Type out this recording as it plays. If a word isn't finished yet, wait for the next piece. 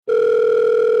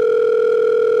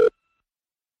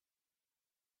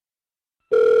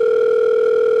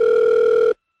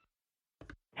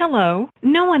Hello.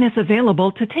 No one is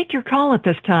available to take your call at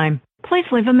this time. Please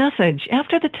leave a message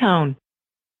after the tone.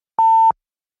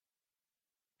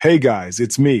 Hey guys,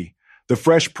 it's me, the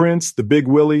Fresh Prince, the Big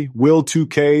Willie, Will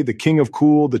 2K, the King of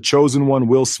Cool, the Chosen One,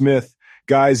 Will Smith.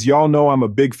 Guys, y'all know I'm a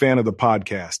big fan of the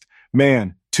podcast.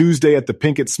 Man, Tuesday at the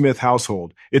Pinkett Smith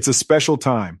household. It's a special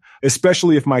time,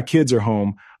 especially if my kids are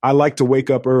home. I like to wake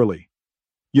up early.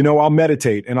 You know, I'll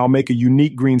meditate and I'll make a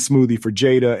unique green smoothie for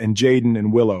Jada and Jaden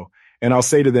and Willow. And I'll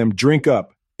say to them, drink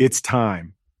up, it's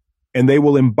time. And they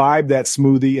will imbibe that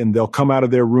smoothie and they'll come out of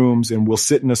their rooms and we'll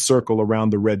sit in a circle around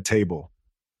the red table.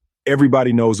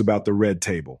 Everybody knows about the red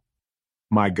table.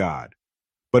 My God.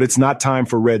 But it's not time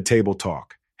for red table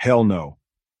talk. Hell no.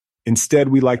 Instead,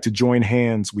 we like to join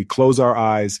hands, we close our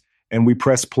eyes, and we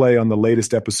press play on the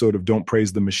latest episode of Don't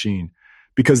Praise the Machine.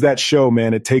 Because that show,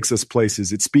 man, it takes us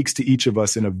places. It speaks to each of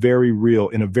us in a very real,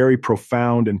 in a very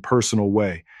profound and personal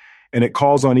way. And it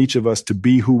calls on each of us to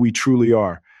be who we truly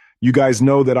are. You guys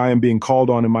know that I am being called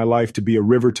on in my life to be a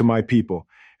river to my people.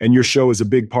 And your show is a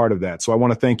big part of that. So I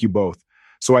want to thank you both.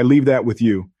 So I leave that with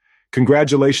you.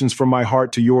 Congratulations from my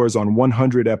heart to yours on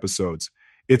 100 episodes.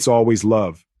 It's always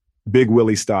love. Big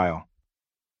Willie style.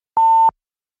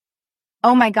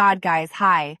 Oh my God, guys,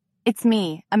 hi. It's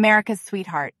me, America's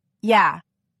sweetheart. Yeah,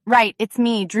 right, it's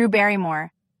me, Drew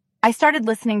Barrymore. I started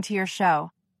listening to your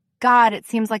show. God, it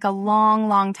seems like a long,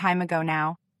 long time ago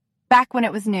now. Back when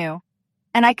it was new.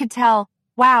 And I could tell,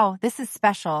 wow, this is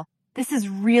special. This is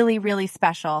really, really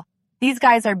special. These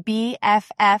guys are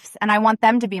BFFs, and I want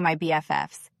them to be my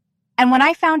BFFs. And when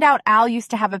I found out Al used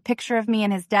to have a picture of me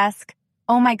in his desk,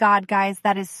 oh my God, guys,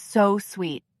 that is so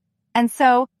sweet. And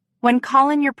so, when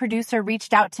Colin, your producer,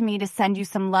 reached out to me to send you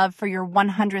some love for your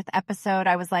 100th episode,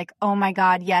 I was like, oh my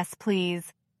God, yes,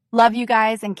 please. Love you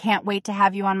guys and can't wait to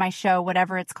have you on my show,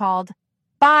 whatever it's called.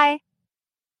 Bye.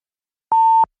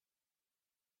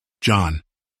 John.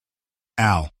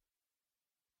 Al.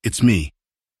 It's me.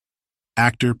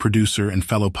 Actor, producer, and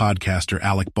fellow podcaster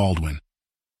Alec Baldwin.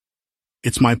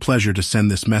 It's my pleasure to send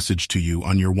this message to you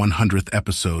on your 100th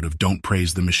episode of Don't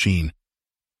Praise the Machine.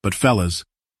 But fellas,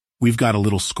 we've got a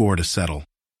little score to settle.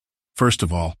 First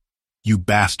of all, you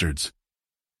bastards.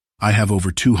 I have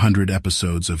over 200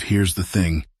 episodes of Here's the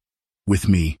Thing with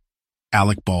me,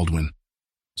 Alec Baldwin.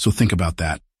 So think about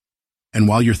that. And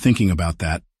while you're thinking about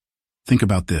that, think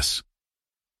about this.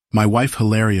 My wife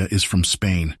Hilaria is from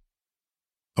Spain.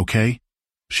 Okay?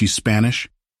 She's Spanish.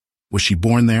 Was she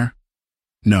born there?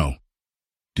 No.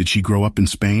 Did she grow up in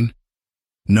Spain?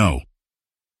 No.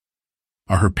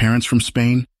 Are her parents from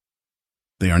Spain?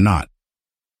 They are not.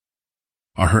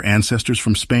 Are her ancestors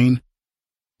from Spain?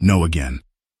 No again.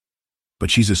 But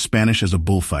she's as Spanish as a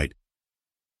bullfight.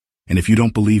 And if you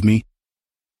don't believe me,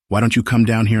 why don't you come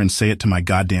down here and say it to my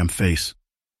goddamn face?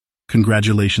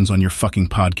 Congratulations on your fucking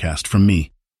podcast from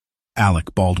me,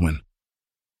 Alec Baldwin.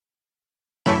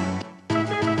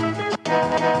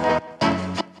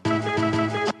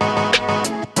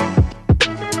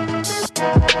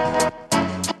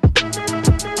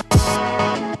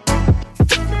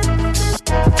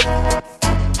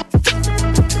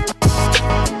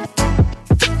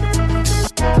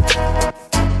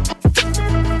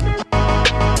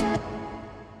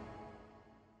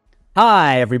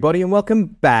 Hi, everybody, and welcome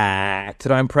back to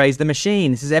Don't Praise the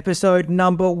Machine. This is episode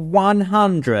number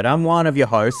 100. I'm one of your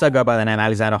hosts. I go by the name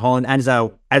Alexander Holland, and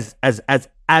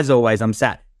as always, I'm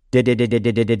sat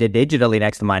digitally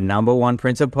next to my number one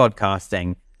prince of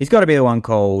podcasting. He's got to be the one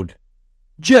called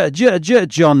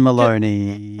John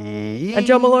Maloney. And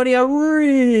John Maloney, I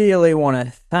really want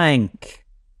to thank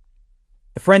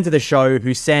the friends of the show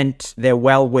who sent their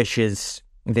well wishes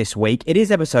this week. It is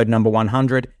episode number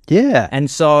 100. Yeah. And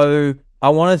so I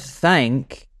want to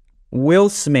thank Will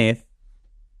Smith,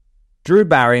 Drew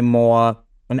Barrymore,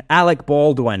 and Alec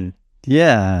Baldwin.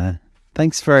 Yeah.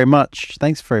 Thanks very much.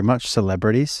 Thanks very much,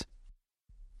 celebrities.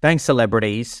 Thanks,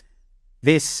 celebrities.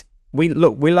 We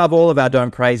love all of our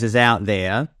Don't Praises out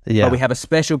there, yeah, but we have a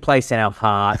special place in our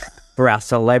heart for our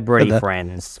celebrity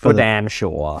friends, for damn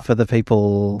sure. For the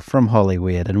people from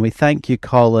Hollywood. And we thank you,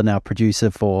 Colin, our producer,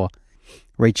 for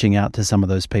reaching out to some of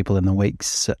those people in the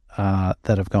weeks that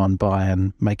have gone by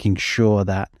and making sure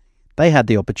that they had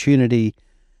the opportunity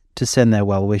to send their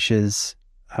well wishes.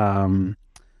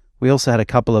 We also had a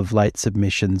couple of late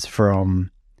submissions from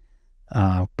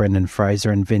Brendan Fraser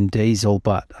and Vin Diesel,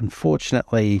 but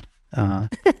unfortunately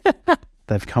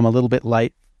they've come a little bit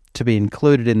late to be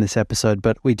included in this episode,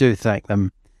 but we do thank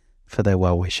them for their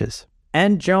well wishes.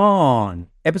 And John,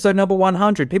 episode number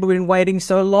 100. People have been waiting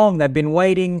so long. They've been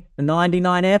waiting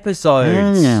 99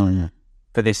 episodes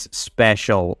for this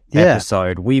special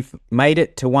episode. We've made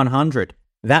it to 100.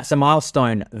 That's a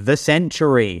milestone. The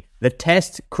century. The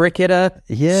Test cricketer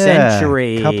Yeah,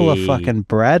 century. couple of fucking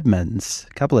Bradmans,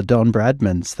 a couple of Don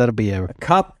Bradmans. That'll be a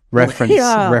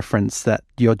reference that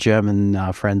your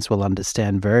German friends will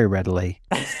understand very readily.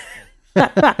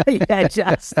 Yeah,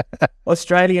 just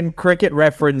Australian cricket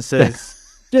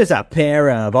references. Just a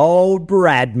pair of old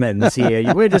Bradmans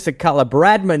here. We're just a couple of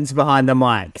Bradmans behind the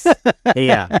mics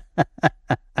here.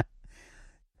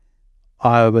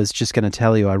 I was just going to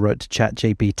tell you, I wrote to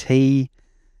ChatGPT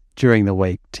during the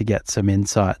week to get some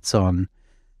insights on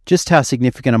just how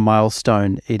significant a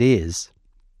milestone it is.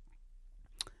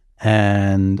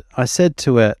 And I said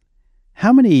to it,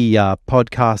 how many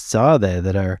podcasts are there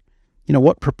that are,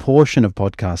 what proportion of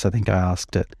podcasts, I think I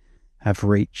asked it, have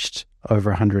reached over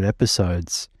 100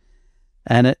 episodes?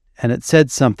 And it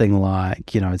said something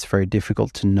like, it's very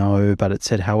difficult to know, but it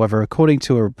said, however, according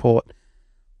to a report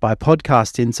by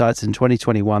Podcast Insights in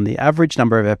 2021, the average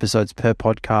number of episodes per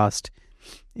podcast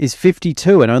is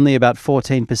 52, and only about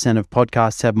 14% of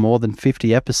podcasts have more than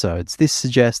 50 episodes. This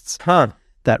suggests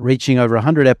that reaching over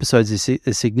 100 episodes is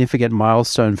a significant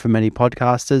milestone for many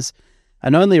podcasters,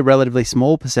 and only a relatively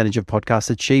small percentage of podcasts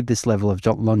achieve this level of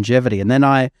longevity. And then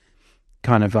I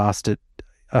kind of asked it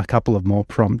a couple of more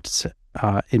prompts,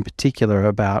 in particular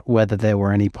about whether there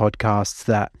were any podcasts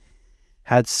that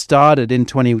had started in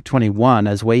 2021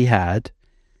 as we had,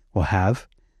 or have,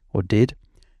 or did,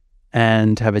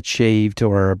 and have achieved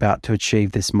or are about to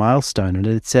achieve this milestone. And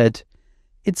it said,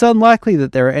 it's unlikely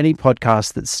that there are any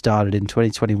podcasts that started in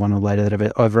 2021 or later that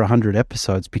have over 100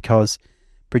 episodes, because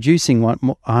producing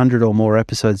 100 or more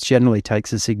episodes generally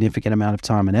takes a significant amount of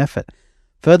time and effort.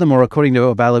 Furthermore, according to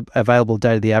available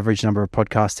data, the average number of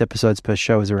podcast episodes per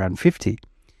show is around 50,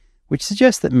 which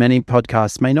suggests that many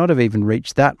podcasts may not have even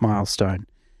reached that milestone.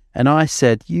 And I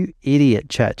said, you idiot,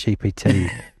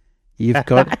 ChatGPT,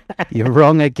 you're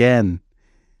wrong again.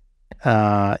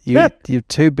 You're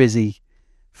too busy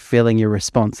filling your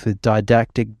response with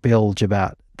didactic bilge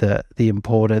about the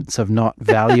importance of not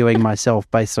valuing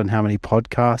myself based on how many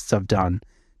podcasts I've done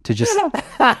to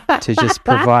just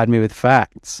provide me with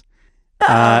facts.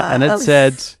 And it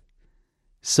said,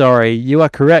 sorry, you are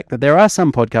correct that there are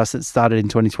some podcasts that started in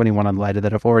 2021 and later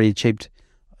that have already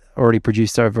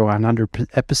produced over 100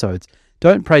 episodes.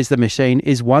 Don't Praise the Machine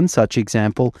is one such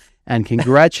example, and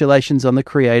congratulations on the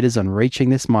creators on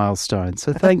reaching this milestone.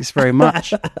 So thanks very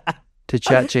much to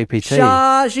ChatGPT.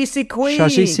 Shashi Sikwi.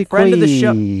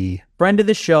 Friend of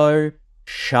the show,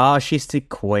 Shashi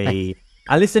Sikwi.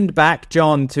 I listened back,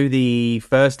 John, to the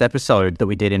first episode that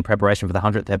we did in preparation for the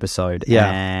 100th episode. Yeah.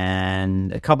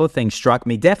 And a couple of things struck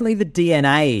me. Definitely the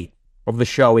DNA of the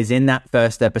show is in that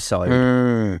first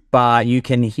episode. But you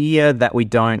can hear that we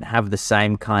don't have the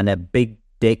same kind of big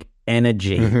dick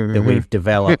energy that we've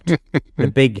developed.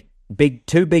 The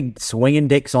two big swinging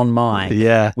dicks on mine.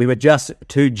 Yeah. We were just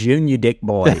two junior dick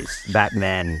boys back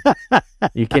then.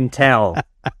 You can tell.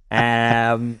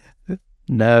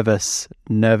 Nervous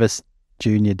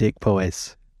junior dick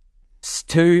boys.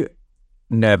 Two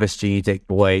nervous junior dick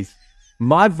boys.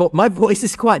 My voice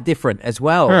is quite different as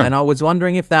well, and I was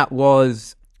wondering if that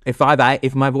was if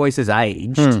my voice has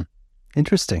aged.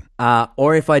 Interesting.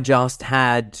 Or if I just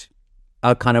had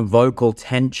a kind of vocal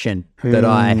tension that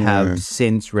I have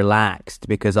since relaxed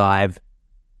because I've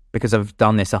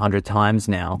done this 100 times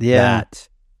now. Yeah. That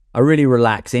I really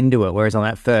relax into it, whereas on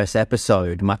that first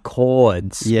episode, my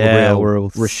chords were all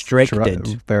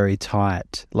restricted. Very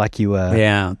tight, like you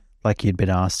were like you'd been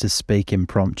asked to speak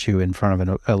impromptu in front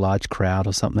of a large crowd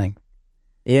or something.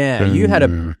 Yeah, you had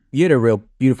a real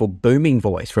beautiful booming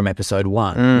voice from episode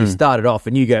 1. You started off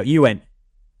and you went,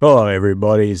 "Hello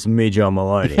everybody, it's me, John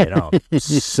Maloney, and I'm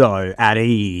so at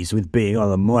ease with being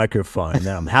on the microphone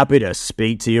that I'm happy to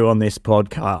speak to you on this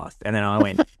podcast." And then I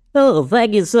went, "Oh,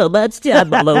 thank you so much, John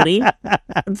Maloney.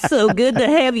 It's so good to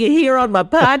have you here on my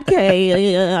podcast."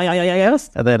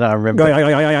 And then I remember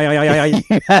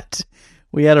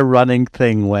we had a running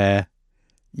thing where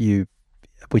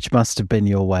which must have been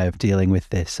your way of dealing with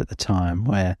this at the time,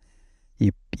 where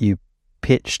you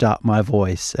pitched up my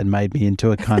voice and made me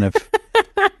into a kind of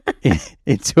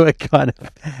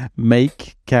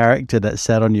meek character that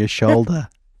sat on your shoulder.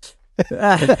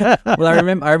 Well,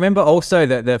 I remember also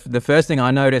that the first thing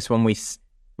I noticed when we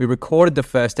recorded the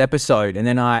first episode, and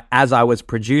then as I was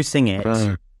producing it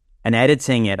and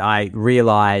editing it, I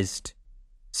realized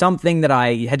something that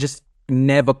I had just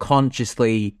never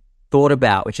consciously thought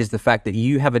about, which is the fact that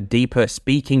you have a deeper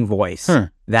speaking voice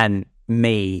than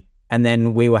me. And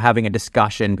then we were having a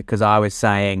discussion because I was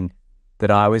saying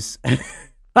that I was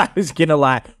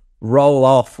gonna roll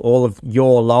off all of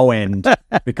your low end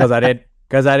because I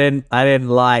because I didn't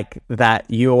like that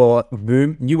you were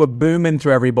booming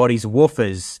through everybody's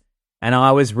woofers, and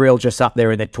I was real just up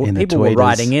there in the people were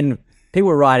writing in. People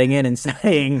were writing in and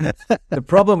saying the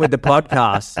problem with the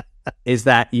podcast is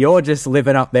that you're just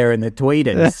living up there in the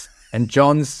tweeters, and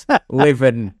John's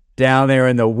living down there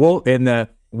in the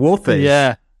woofers.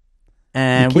 Yeah,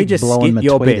 and we just skip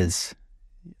your bits.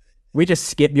 We just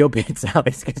skip your bits,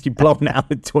 Alex, because you're blowing out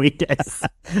the tweeters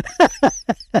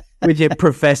with your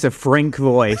Professor Frink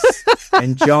voice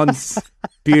and John's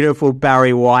beautiful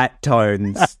Barry White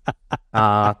tones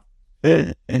are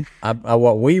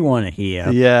what we want to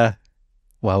hear. Yeah.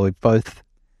 Well, we both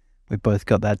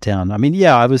got that down. I mean,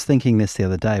 yeah, I was thinking this the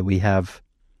other day. We have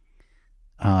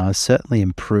certainly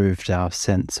improved our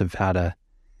sense of how to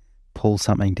pull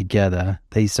something together.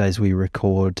 These days we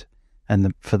record.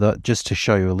 And just to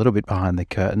show you a little bit behind the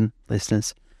curtain,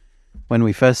 listeners, when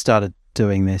we first started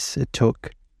doing this, it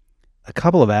took a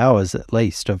couple of hours at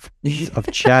least of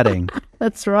chatting.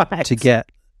 That's right.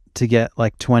 To get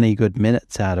like 20 good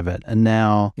minutes out of it, and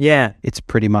now it's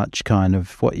pretty much kind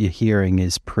of what you're hearing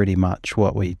is pretty much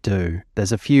what we do.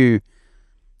 There's a few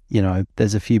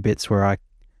bits where I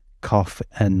cough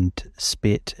and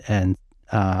spit and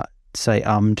say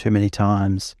too many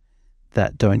times.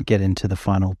 That don't get into the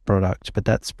final product, but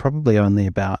that's probably only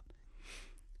about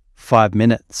 5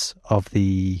 minutes of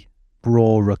the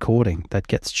raw recording that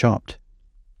gets chopped.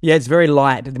 Yeah, it's very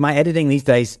light. My editing these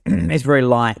days is very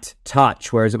light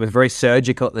touch, whereas it was very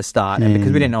surgical at the start. And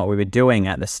because we didn't know what we were doing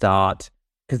at the start,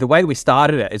 because the way we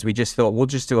started it is we just thought we'll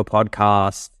just do a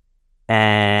podcast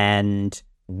and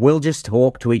we'll just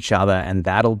talk to each other and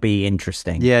that'll be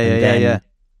interesting. Yeah.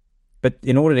 But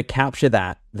in order to capture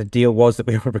that, the deal was that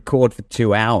we would record for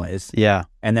 2 hours. Yeah.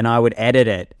 And then I would edit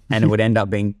it, and it would end up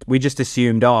being, we just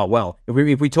assumed,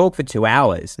 if we talk for 2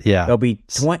 hours, there'll be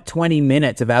 20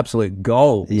 minutes of absolute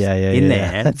gold in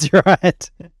there. That's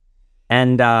right.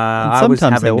 And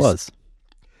sometimes there was.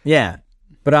 Yeah.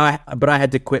 But I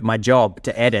had to quit my job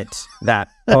to edit that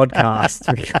podcast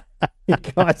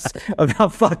because of how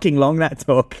fucking long that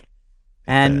took.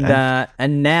 And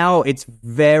now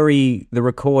the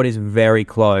record is very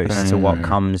close to what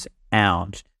comes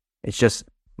out. It's just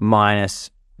minus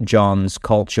John's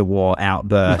culture war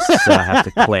outbursts that I have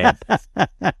to clip.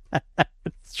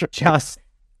 Just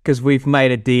because we've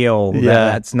made a deal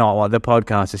that's not what the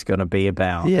podcast is going to be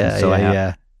about.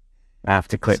 I have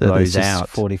to clip those out.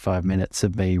 45 minutes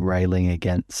of me railing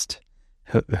against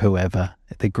whoever,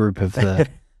 the group of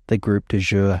the group du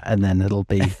jour, and then that'll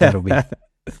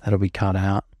be cut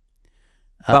out.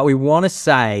 But we want to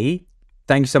say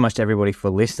thanks so much to everybody for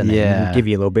listening. Yeah. We'll give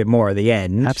you a little bit more at the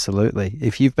end. Absolutely.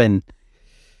 If you've been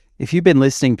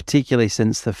listening, particularly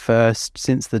since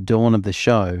the dawn of the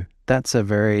show, that's a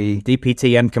very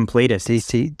DPTM completist.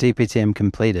 DPTM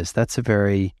completist. That's a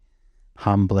very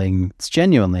humbling. It's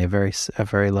genuinely a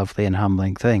very lovely and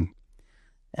humbling thing.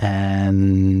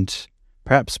 And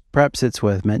perhaps it's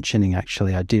worth mentioning.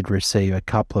 Actually, I did receive a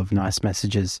couple of nice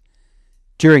messages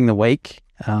during the week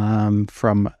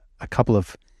from a couple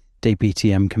of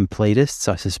DPTM completists,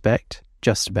 I suspect,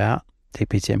 just about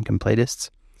DPTM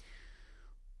completists.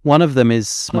 One of them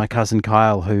is my cousin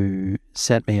Kyle, who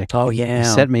sent me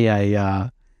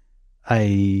a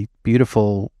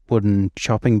beautiful wooden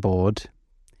chopping board,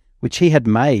 which he had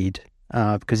made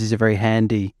because he's a very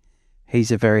handy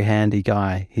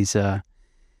guy. He's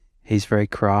very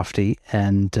crafty,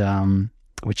 and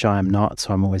which I am not,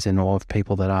 so I'm always in awe of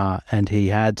people that are. And he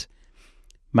had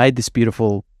made this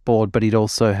beautiful board, but he'd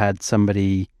also had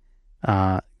somebody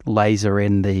laser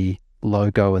in the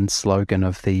logo and slogan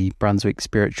of the Brunswick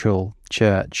Spiritual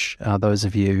Church. Those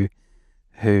of you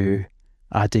who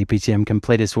are DPTM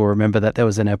completists will remember that there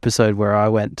was an episode where I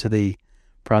went to the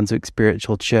Brunswick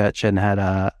Spiritual Church and had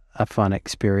a fun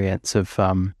experience of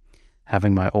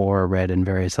having my aura read and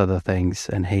various other things,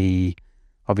 and he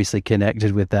obviously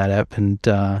connected with that app, and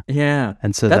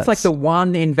so that's like the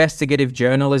one investigative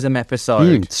journalism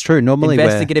episode. It's true. Normally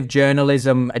investigative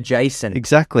journalism adjacent.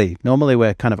 Exactly. Normally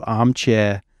we're kind of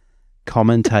armchair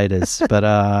commentators, but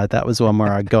that was one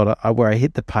where I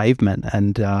hit the pavement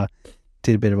and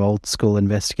did a bit of old school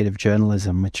investigative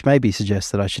journalism, which maybe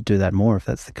suggests that I should do that more if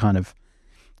that's the kind of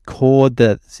chord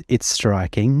that it's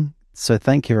striking. So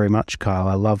thank you very much, Kyle.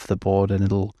 I love the board, and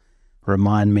it'll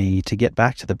remind me to get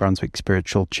back to the Brunswick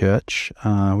Spiritual Church,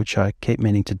 which I keep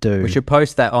meaning to do. We should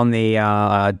post that on the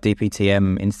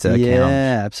DPTM Insta account.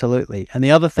 Yeah, absolutely. And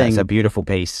the other thing... That's a beautiful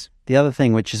piece. The other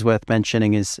thing which is worth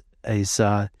mentioning is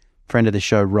friend of the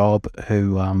show, Rob,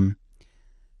 who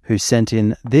sent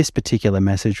in this particular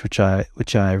message, which I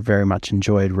very much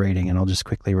enjoyed reading, and I'll just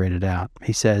quickly read it out.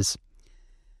 He says,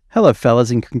 Hello,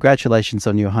 fellas, and congratulations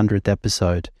on your 100th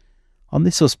episode. On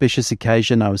this auspicious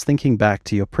occasion, I was thinking back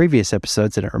to your previous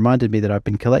episodes, and it reminded me that I've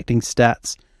been collecting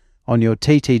stats on your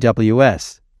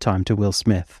TTWS, Time to Will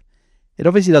Smith. It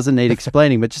obviously doesn't need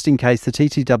explaining, but just in case, the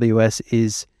TTWS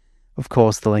is, of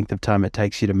course, the length of time it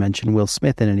takes you to mention Will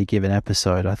Smith in any given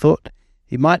episode. I thought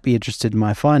you might be interested in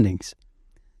my findings.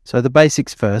 So the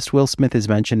basics first. Will Smith is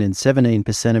mentioned in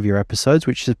 17% of your episodes,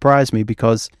 which surprised me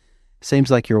because it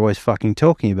seems like you're always fucking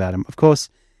talking about him. Of course,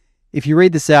 if you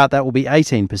read this out, that will be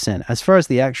 18%. As far as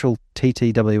the actual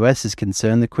TTWS is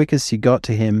concerned, the quickest you got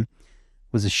to him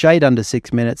was a shade under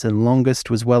 6 minutes, and longest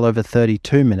was well over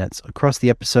 32 minutes. Across the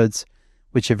episodes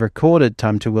which have recorded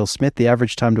Time to Will Smith, the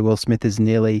average time to Will Smith is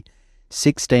nearly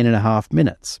 16.5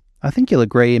 minutes. I think you'll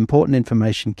agree, important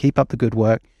information, keep up the good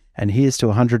work, and here's to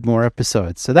 100 more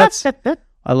episodes. So that's,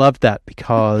 I loved that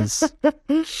because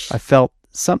I felt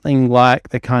something like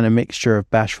the kind of mixture of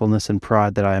bashfulness and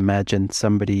pride that I imagine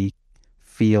somebody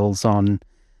feels on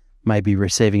maybe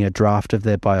receiving a draft of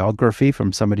their biography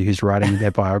from somebody who's writing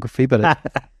their biography, but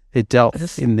it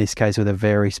dealt in this case with a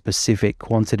very specific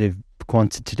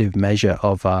quantitative measure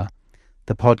of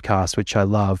the podcast, which I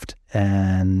loved,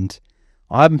 and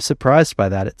I'm surprised by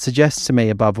that. It suggests to me,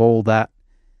 above all, that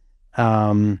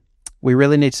we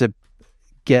really need to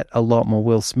get a lot more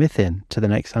Will Smith in to the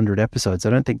next 100 episodes. I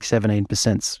don't think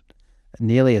 17%'s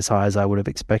nearly as high as I would have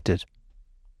expected.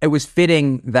 It was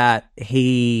fitting that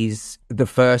he's the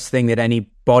first thing that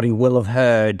anybody will have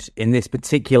heard in this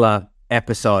particular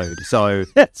episode. So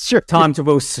That's true. Time to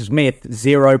Will Smith,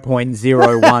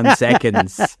 0.01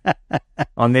 seconds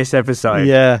on this episode.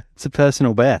 Yeah, it's a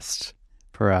personal best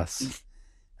for us.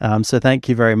 So thank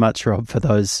you very much, Rob, for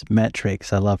those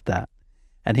metrics. I love that.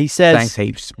 And he says, Thanks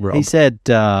heaps, Rob. He said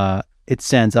it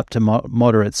stands up to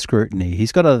moderate scrutiny.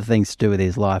 He's got other things to do with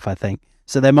his life, I think.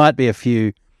 So there might be a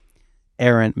few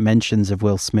errant mentions of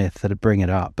Will Smith that would bring it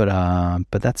up, but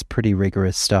that's pretty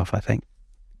rigorous stuff, I think.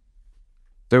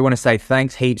 So we want to say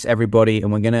thanks heaps, everybody,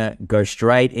 and we're going to go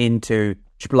straight into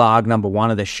Schlag number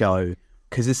 1 of the show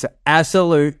because it's an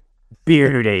absolute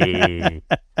beauty.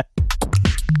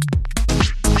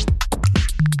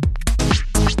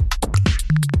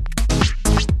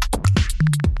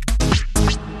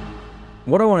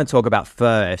 What I want to talk about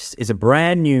first is a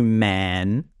brand new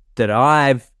man that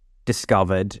I've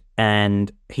discovered,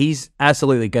 and he's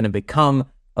absolutely going to become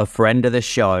a friend of the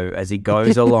show as he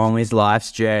goes along his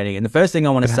life's journey. And the first thing I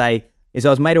want to say is I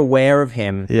was made aware of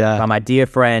him by my dear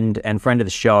friend and friend of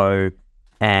the show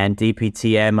and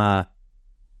DPTMer,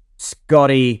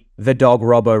 Scotty the Dog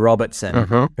Robbo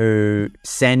Robertson, who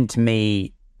sent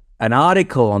me an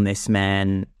article on this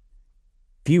man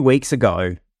a few weeks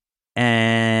ago.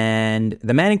 And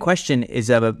the man in question is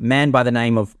a man by the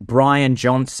name of Brian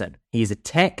Johnson. He's a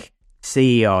tech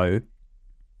CEO,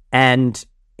 and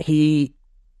he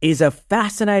is a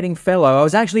fascinating fellow. I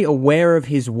was actually aware of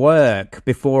his work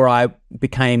before I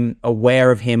became aware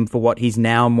of him for what he's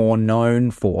now more known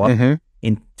for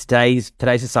in today's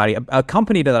society. A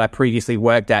company that I previously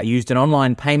worked at used an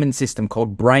online payment system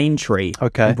called Braintree.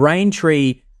 Okay. And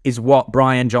Braintree is what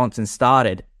Brian Johnson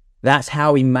started. That's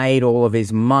how he made all of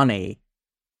his money.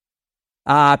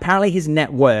 Apparently his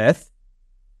net worth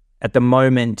at the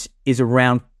moment is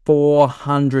around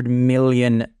 $400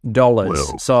 million.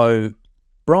 Whoa. So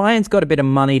Brian's got a bit of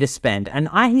money to spend. And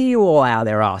I hear you all out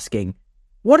there asking,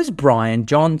 what does Brian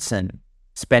Johnson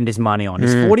spend his money on?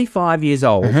 He's 45 years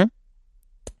old.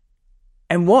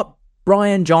 And what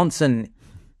Brian Johnson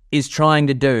is trying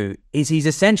to do is he's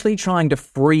essentially trying to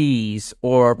freeze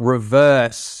or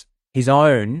reverse his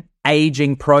own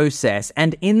aging process,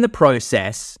 and in the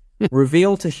process,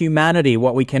 reveal to humanity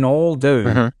what we can all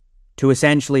do to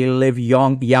essentially live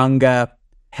younger,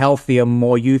 healthier,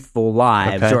 more youthful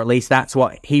lives, or at least that's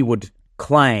what he would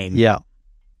claim. Yeah.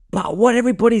 But what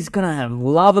everybody's gonna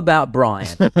love about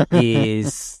Brian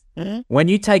is when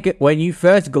you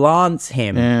first glance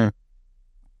him,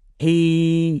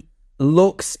 he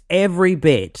looks every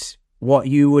bit what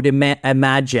you would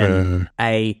imagine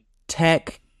a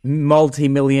tech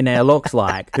multi-millionaire looks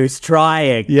like, who's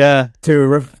trying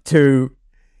to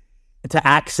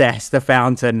access the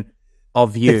fountain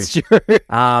of youth. It's true.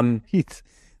 It's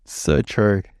so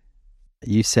true.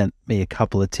 You sent me a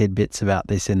couple of tidbits about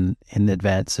this in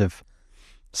advance of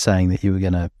saying that you were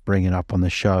going to bring it up on the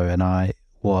show, and I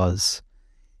was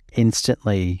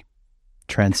instantly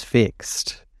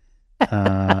transfixed.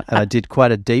 And I did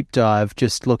quite a deep dive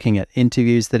just looking at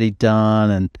interviews that he'd done,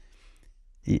 and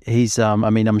he's I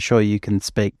mean, I'm sure you can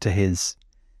speak to his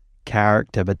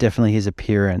character, but definitely his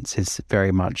appearance is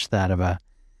very much that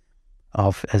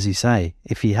of as you say,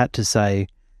 if he had to say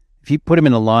if you put him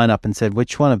in a lineup and said,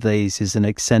 which one of these is an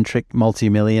eccentric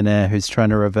multimillionaire who's trying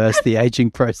to reverse the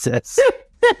aging process,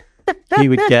 he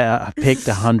would get picked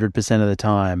 100% of the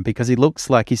time, because he looks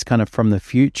like he's kind of from the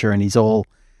future, and he's all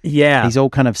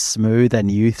kind of smooth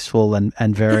and youthful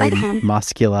and very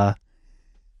muscular,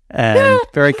 and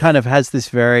very kind of has this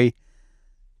very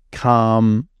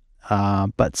calm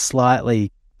but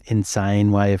slightly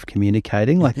insane way of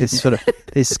communicating, like this sort of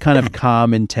this kind of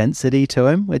calm intensity to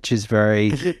him, which is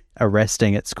very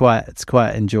arresting. It's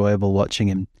quite enjoyable watching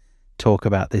him talk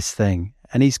about this thing.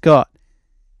 And he's got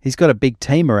a big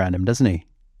team around him, doesn't he?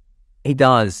 He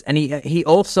does. And he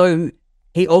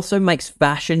also makes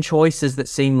fashion choices that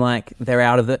seem like they're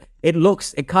out of the...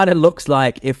 It kind of looks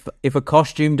like if a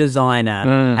costume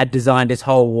designer had designed his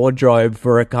whole wardrobe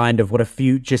for a kind of what a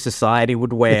future society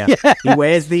would wear. Yeah. He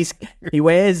wears these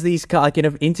like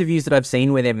in interviews that I've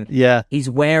seen with him. Yeah. He's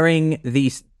wearing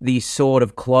these sort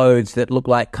of clothes that look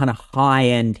like kind of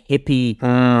high-end hippie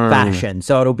fashion.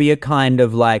 So it'll be a kind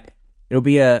of like it'll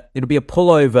be a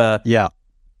pullover. Yeah.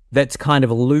 That's kind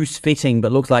of loose fitting,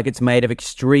 but looks like it's made of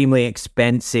extremely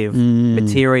expensive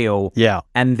material. Yeah.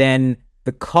 And then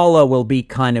the collar will be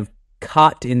kind of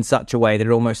cut in such a way that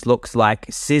it almost looks like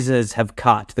scissors have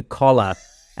cut the collar.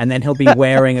 And then he'll be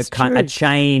wearing a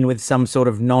chain with some sort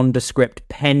of nondescript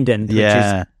pendant, which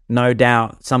is no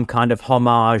doubt some kind of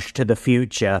homage to the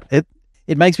future. It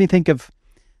makes me think of,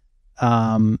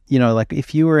 like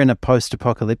if you were in a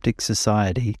post-apocalyptic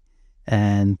society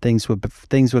and things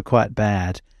were quite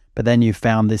bad, but then you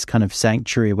found this kind of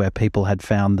sanctuary where people had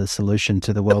found the solution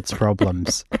to the world's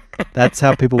problems. That's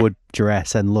how people would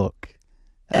dress and look.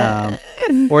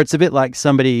 Or it's a bit like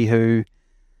somebody who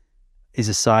is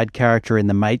a side character in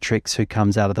The Matrix who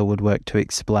comes out of the woodwork to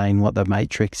explain what the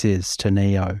Matrix is to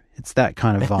Neo. It's that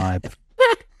kind of vibe.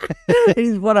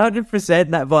 He's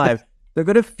 100% that vibe. They've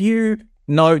got a few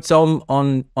notes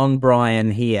on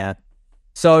Brian here.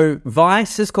 So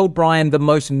Vice has called Brian the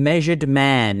most measured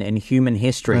man in human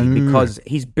history because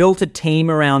he's built a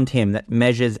team around him that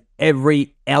measures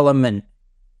every element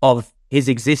of his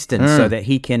existence so that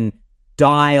he can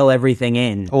dial everything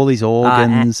in. All his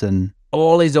organs and...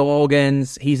 All his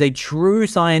organs. He's a true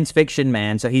science fiction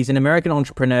man. So he's an American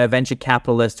entrepreneur, venture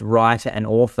capitalist, writer, and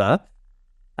author.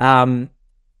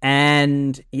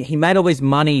 And he made all his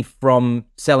money from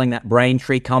selling that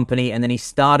Braintree company, and then he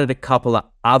started a couple of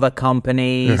other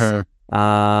companies.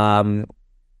 And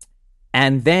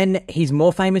then he's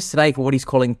more famous today for what he's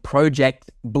calling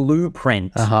Project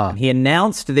Blueprint. He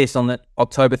announced this on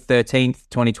October 13th,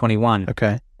 2021.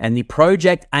 Okay. And the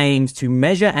project aims to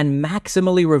measure and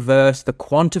maximally reverse the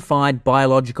quantified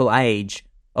biological age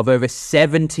of over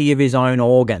 70 of his own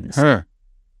organs. I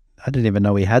didn't even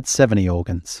know he had 70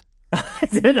 organs. I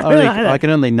didn't know I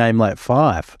can only name like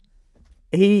 5.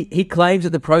 He claims that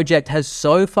the project has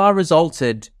so far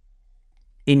resulted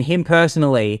in him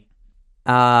personally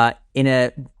in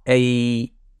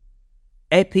a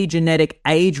epigenetic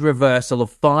age reversal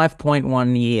of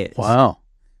 5.1 years. Wow.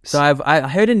 So I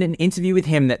heard in an interview with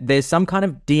him that there's some kind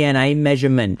of DNA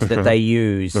measurement that they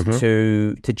use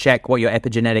to check what your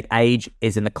epigenetic age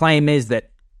is, and the claim is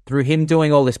that through him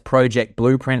doing all this Project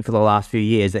Blueprint for the last few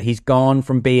years, that he's gone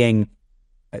from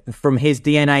his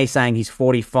DNA saying he's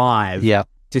 45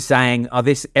 to saying,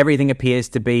 everything appears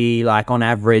to be like on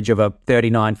average of a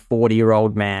 39,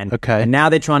 40-year-old man. Okay. And now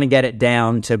they're trying to get it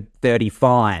down to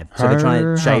 35. So they're trying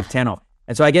to shave 10 off.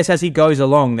 And so I guess as he goes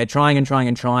along, they're trying and trying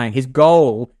and trying. His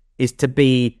goal is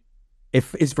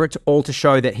for it all to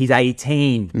show that he's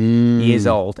 18 years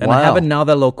old. And I have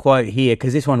another little quote here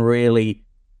because this one really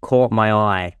caught my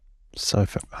eye.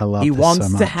 I love He this wants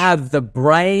so much. to have the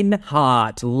brain,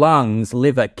 heart, lungs,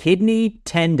 liver, kidney,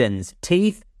 tendons,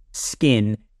 teeth,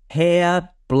 skin, hair,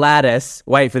 bladder,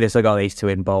 wait for this, I got these two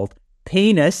in bold,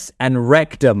 penis and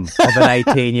rectum of an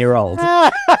 18-year-old.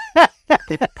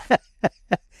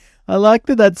 I like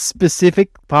that specific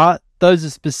part, those are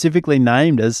specifically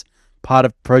named as part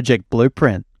of Project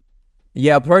Blueprint.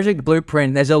 Yeah, Project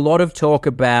Blueprint, there's a lot of talk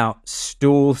about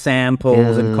stool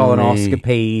samples and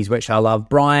colonoscopies, which I love.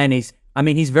 Brian he's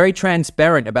very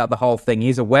transparent about the whole thing. He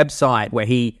has a website where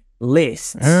he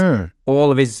lists all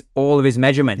of his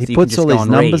measurements. He puts all his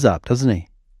numbers up, doesn't he?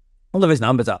 All of his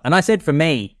numbers up. And I said, for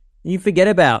me, you forget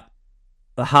about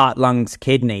the heart, lungs,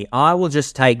 kidney. I will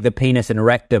just take the penis and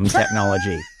rectum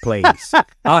technology, please.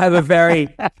 I'll have a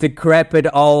very decrepit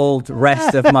old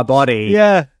rest of my body.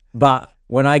 Yeah. But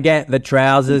when I get the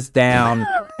trousers down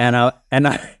and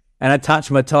I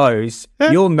touch my toes,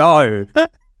 you'll know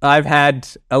I've had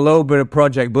a little bit of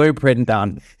Project Blueprint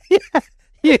done.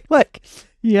 Yeah,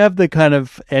 you have the kind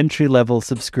of entry level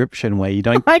subscription where you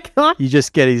don't. You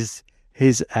just get his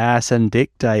his ass and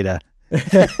dictator.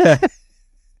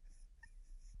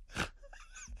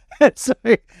 So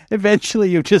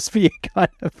eventually you'll just be a kind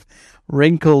of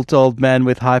wrinkled old man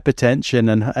with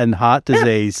hypertension and heart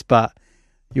disease, but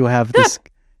you'll have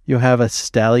a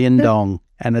stallion dong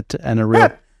and a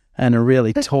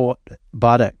really taut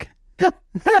buttock.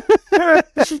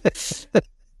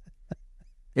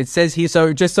 It says here,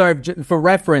 so for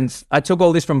reference, I took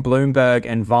all this from Bloomberg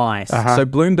and Vice. So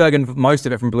Bloomberg and most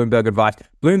of it from Bloomberg and Vice.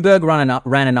 Bloomberg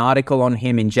ran an article on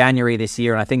him in January this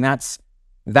year, and I think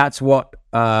that's what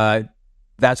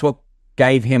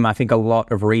gave him, I think, a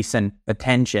lot of recent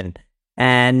attention.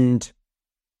 And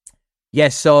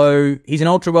yes, so he's an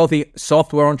ultra wealthy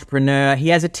software entrepreneur. He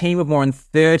has a team of more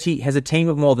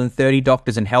than 30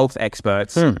 doctors and health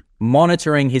experts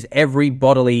monitoring his every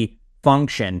bodily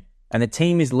function. And the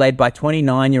team is led by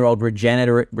 29-year-old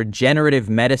regenerative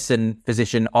medicine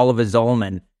physician Oliver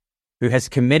Zollman, who has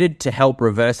committed to help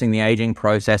reversing the aging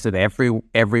process of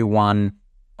every one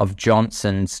of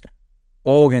Johnson's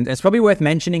organs. It's probably worth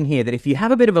mentioning here that if you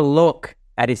have a bit of a look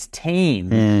at his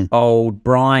team, old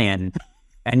Brian,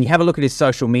 and you have a look at his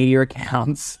social media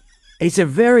accounts, it's a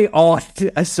very odd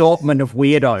assortment of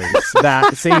weirdos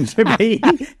that seem to be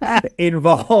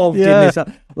involved in this.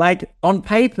 Like, on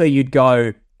paper, you'd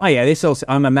go, oh yeah, this also,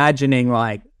 I'm imagining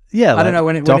I don't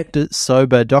know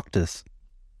sober doctors.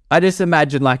 I just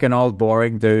imagine like an old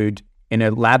boring dude in a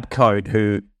lab coat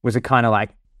who was a kind of like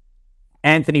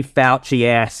Anthony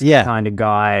Fauci-esque kind of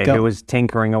guy who was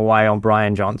tinkering away on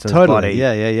Brian Johnson's body.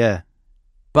 Yeah.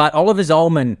 But Oliver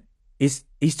Zollman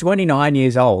he's 29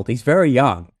 years old. He's very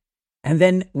young. And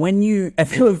then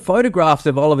if there were photographs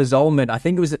of Oliver Zollman, I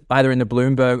think it was either in the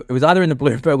Bloomberg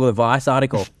or the Vice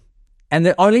article. And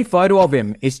the only photo of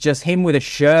him is just him with a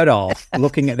shirt off,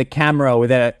 looking at the camera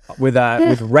with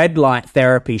red light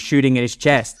therapy shooting at his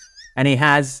chest. And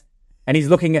he's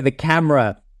looking at the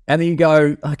camera. And then you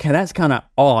go, okay, that's kind of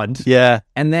odd. Yeah.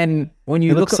 And then when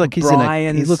you look at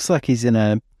Brian's... He looks like he's in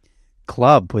a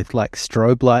club with like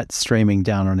strobe lights streaming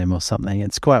down on him or something.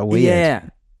 It's quite weird. Yeah.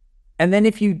 And then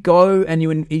if you go and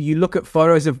you look at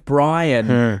photos of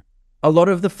Brian, a lot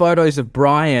of the photos of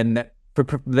Brian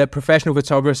that professional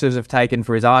photographers have taken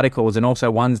for his articles and also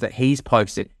ones that he's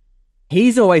posted,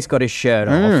 he's always got his shirt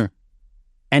off.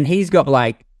 And he's got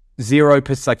like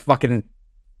 0%, like fucking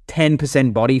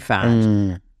 10% body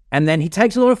fat. And then he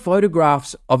takes a lot of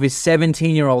photographs of his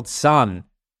 17-year-old son,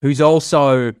 who's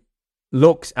also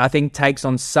takes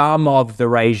on some of the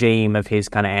regime of his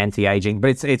kind of anti-aging,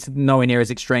 but it's nowhere near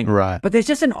as extreme. Right. But there's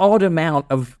just an odd amount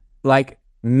of like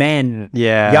men,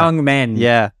 young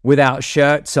men, without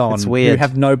shirts on, it's weird, who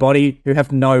have no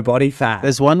body fat.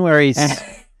 There's one where he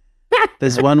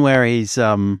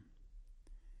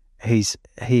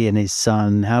and his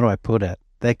son, how do I put it?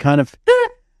 They're kind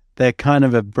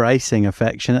of embracing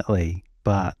affectionately,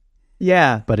 but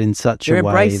in such a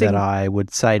way that I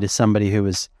would say to somebody who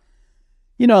was,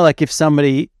 like if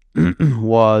somebody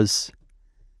was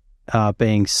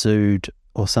being sued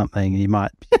or something, you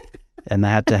might, and they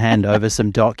had to hand over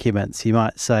some documents, you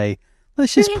might say,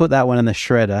 let's just put that one in the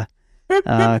shredder,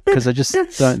 because I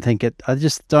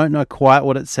just don't know quite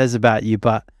what it says about you,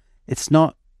 but it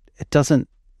doesn't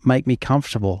make me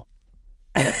comfortable.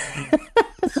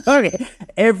 Okay.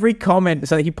 Every comment,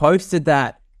 so he posted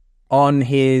that on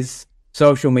his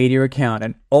social media account,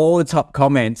 and all the top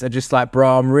comments are just like,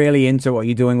 bro, I'm really into what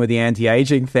you're doing with the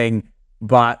anti-aging thing,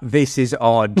 but this is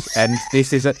odd, and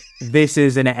this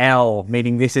is an L,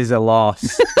 meaning this is a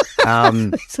loss.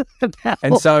 And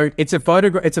so it's a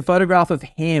photograph of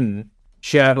him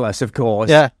shirtless, of course.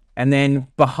 Yeah. And then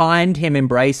behind him,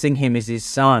 embracing him, is his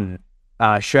son,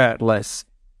 shirtless,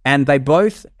 and they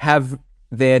both have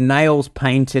their nails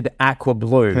painted aqua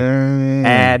blue.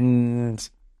 And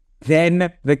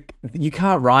then you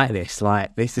can't write this.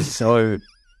 Like, this is so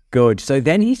good. So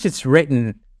then he's just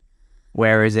written,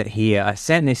 where is it here? I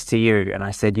sent this to you, and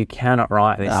I said, you cannot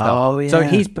write this stuff. Yeah. So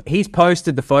he's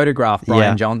posted the photograph,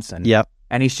 Brian Johnson. Yep.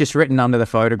 And he's just written under the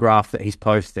photograph that he's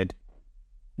posted,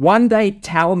 one day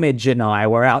Talmadge and I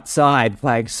were outside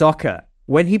playing soccer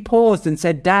when he paused and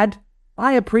said, Dad,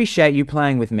 I appreciate you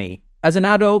playing with me. As an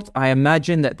adult, I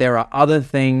imagine that there are other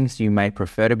things you may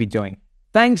prefer to be doing.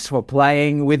 Thanks for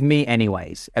playing with me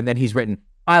anyways. And then he's written,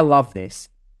 I love this.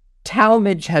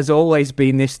 Talmadge has always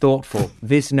been this thoughtful,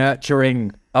 this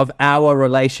nurturing of our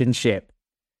relationship.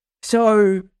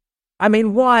 So, I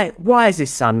mean, why is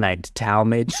his son named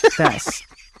Talmadge? That's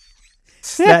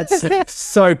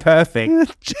so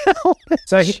perfect.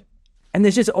 So, and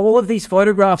there's just all of these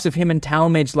photographs of him and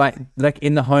Talmadge, like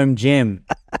in the home gym,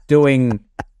 doing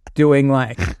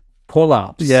like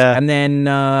pull-ups. Yeah. And then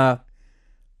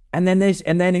And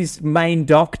then his main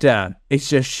doctor is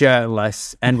just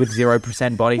shirtless and with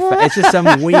 0% body fat. It's just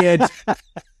some weird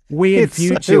It's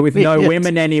future so with no weird.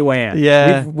 women anywhere.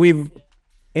 Yeah. We've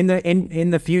in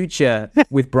the future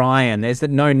with Brian, there's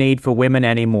no need for women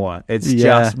anymore. It's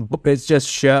Yeah. just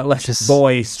shirtless Just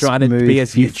boys trying to smooth, be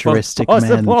as futuristic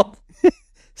youthful as possible.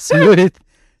 Smooth.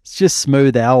 It's just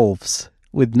smooth elves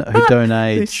who don't These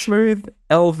age. smooth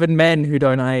elven men who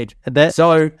don't age. And that-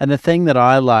 So And the thing that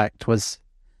I liked was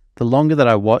the longer that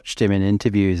I watched him in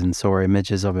interviews and saw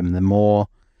images of him, the more,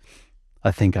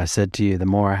 I think I said to you, the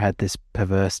more I had this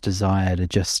perverse desire to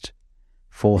just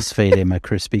force feed him a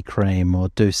Krispy Kreme or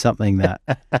do something that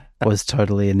was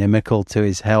totally inimical to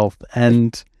his health.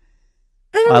 And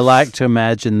I like to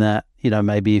imagine that,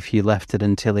 maybe if you left it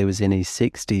until he was in his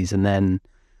 60s and then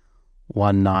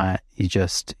one night you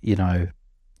just,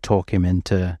 talk him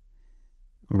into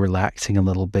relaxing a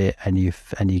little bit and you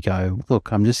go,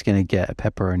 look, I'm just going to get a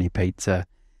pepperoni pizza.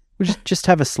 We'll just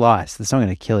have a slice. That's not going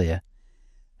to kill you.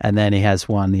 And then he has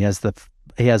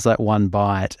that one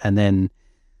bite and then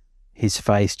his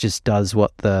face just does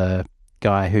what the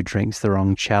guy who drinks the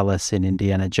wrong chalice in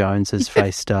Indiana Jones's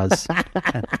face does.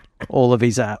 And all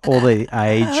the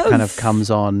age kind of comes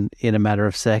on in a matter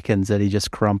of seconds and he just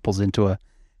crumples into a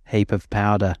heap of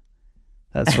powder.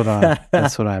 That's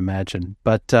what I imagine.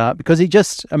 But because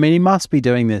he must be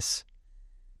doing this.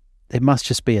 It must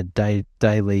just be a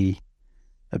daily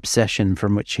obsession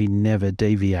from which he never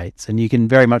deviates. And you can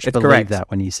very much believe correct.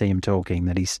 that when you see him talking,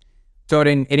 that he's... So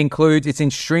it includes its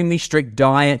extremely strict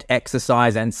diet,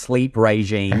 exercise, and sleep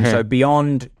regime. So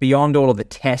beyond all of the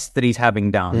tests that he's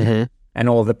having done and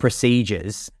all the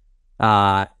procedures,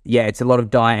 it's a lot of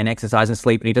diet and exercise and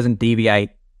sleep, and he doesn't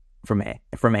deviate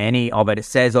from any of it. It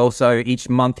says also each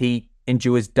month he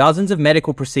endures dozens of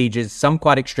medical procedures, some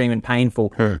quite extreme and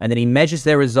painful, and then he measures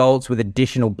their results with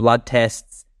additional blood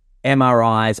tests,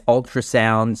 MRIs,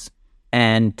 ultrasounds,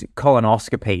 and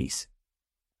colonoscopies.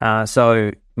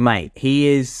 So, mate,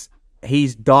 he's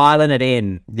dialing it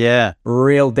in,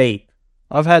 real deep.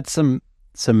 I've had some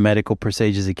medical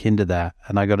procedures akin to that,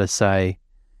 and I got to say,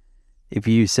 if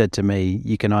you said to me,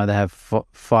 you can either have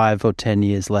 5 or 10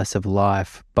 years less of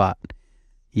life, but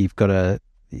you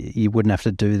wouldn't have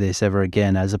to do this ever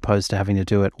again, as opposed to having to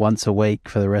do it once a week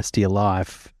for the rest of your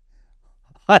life.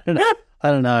 I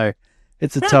don't know.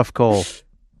 It's a tough call.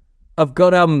 I've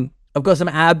got some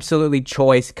absolutely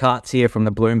choice cuts here from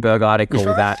the Bloomberg article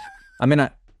that,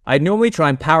 I normally try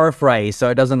and paraphrase so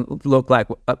it doesn't look like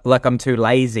I'm too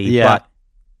lazy. Yeah. But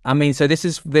so this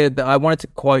is I wanted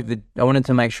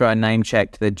to make sure I name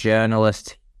checked the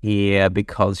journalist here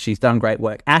because she's done great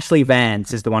work. Ashley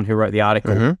Vance is the one who wrote the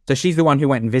article. So she's the one who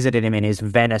went and visited him in his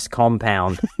Venice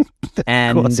compound.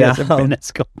 And Of course, he has a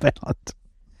Venice compound.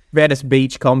 Venice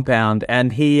Beach compound.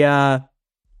 And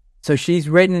so she's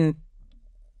written,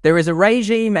 there is a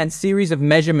regime and series of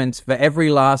measurements for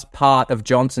every last part of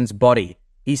Johnson's body.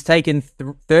 He's taken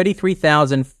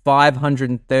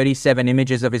 33,537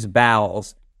 images of his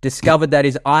bowels, discovered that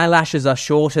his eyelashes are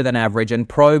shorter than average, and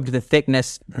probed the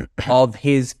thickness of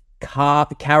his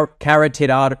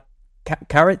carotid artery.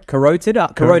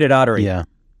 Yeah.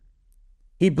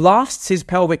 He blasts his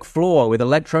pelvic floor with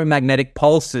electromagnetic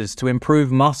pulses to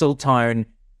improve muscle tone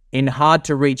in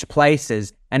hard-to-reach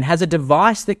places, and has a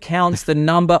device that counts the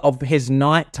number of his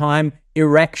nighttime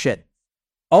erection.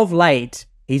 Of late,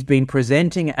 he's been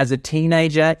presenting as a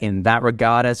teenager in that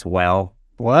regard as well.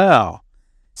 Wow.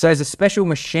 So there's a special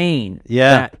machine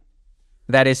Yeah.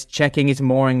 that is checking his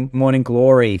morning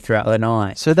glory throughout the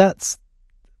night. So that's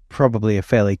probably a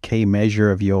fairly key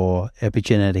measure of your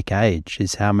epigenetic age,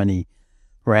 is how many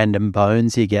random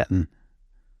bones you're getting.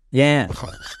 Yeah.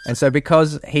 And so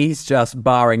because he's just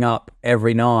barring up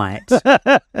every night,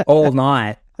 all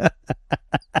night,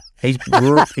 he's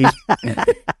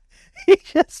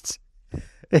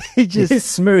this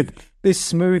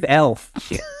smooth elf.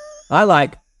 I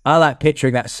like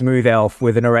picturing that smooth elf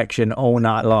with an erection all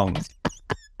night long.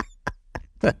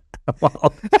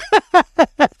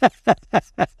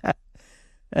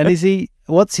 And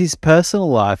what's his personal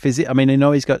life? I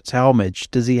know he's got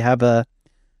Talmadge. Does he have a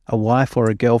wife or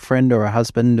a girlfriend or a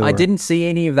husband? I didn't see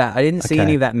any of that. I didn't see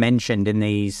any of that mentioned in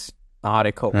these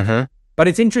articles. But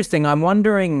it's interesting. I'm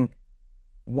wondering,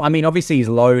 obviously he's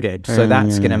loaded, so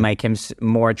that's going to make him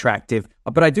more attractive.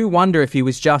 But I do wonder if he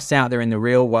was just out there in the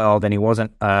real world and he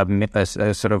wasn't a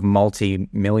sort of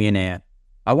multi-millionaire.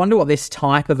 I wonder what this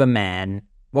type of a man,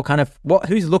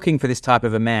 who's looking for this type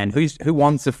of a man? Who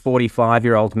wants a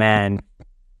 45-year-old man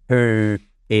who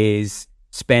is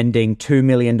spending $2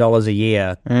 million a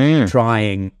year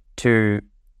trying to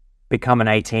become an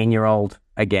 18-year-old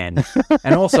again?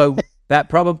 And also, that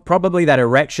probably that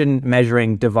erection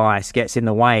measuring device gets in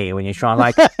the way when you're trying,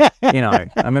 like,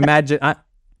 I'm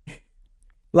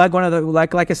like one of the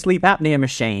like a sleep apnea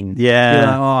machine. Yeah. You're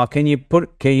like,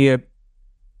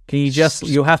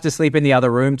 you'll have to sleep in the other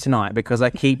room tonight because I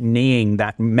keep kneeing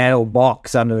that metal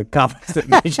box under the covers that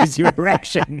measures your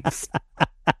erections.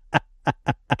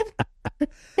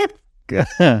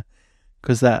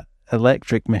 Because that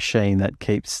electric machine that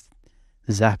keeps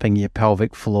zapping your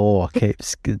pelvic floor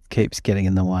keeps getting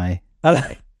in the way.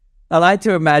 I like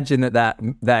to imagine that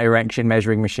erection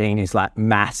measuring machine is like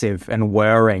massive and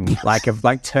whirring, just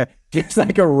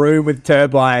like a room with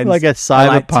turbines, like a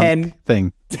cyberpunk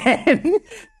thing.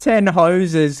 10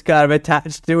 hoses kind of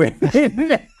attached to it,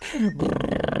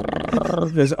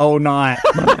 just all night.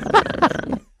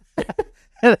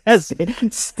 It has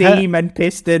steam and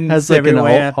pistons has like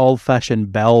everywhere. An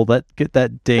old-fashioned bell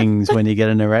that dings when you get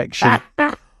an erection.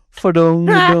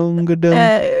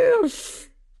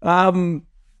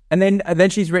 And then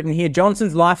she's written here,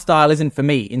 Johnson's lifestyle isn't for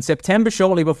me. In September,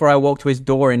 shortly before I walked to his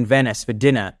door in Venice for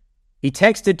dinner, he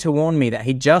texted to warn me that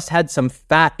he just had some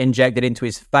fat injected into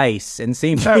his face and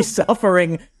seemed to be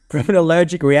suffering from an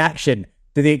allergic reaction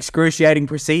to the excruciating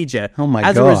procedure. Oh my God.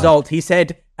 As a result,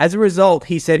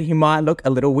 he said he might look a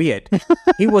little weird.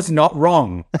 He was not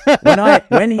wrong.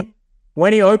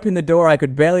 When he opened the door, I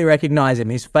could barely recognize him.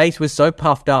 His face was so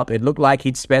puffed up, it looked like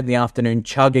he'd spent the afternoon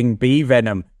chugging bee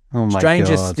venom. Oh my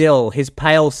Stranger God. still, his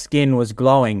pale skin was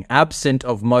glowing, absent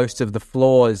of most of the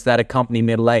flaws that accompany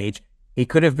middle age. He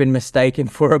could have been mistaken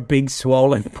for a big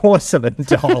swollen porcelain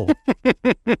doll.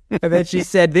 And then she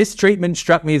said, this treatment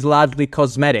struck me as largely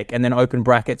cosmetic, and then open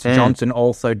brackets, Johnson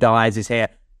also dyes his hair.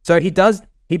 So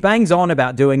he bangs on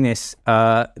about doing this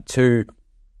to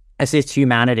assist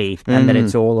humanity, and that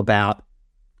it's all about,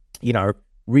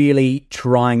 really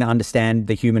trying to understand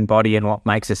the human body and what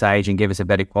makes us age and give us a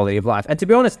better quality of life. And to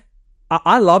be honest,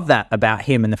 I love that about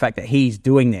him and the fact that he's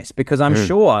doing this, because I'm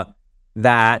sure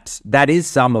that is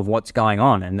some of what's going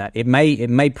on, and that it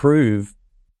may prove,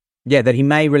 that he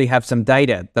may really have some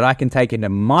data that I can take into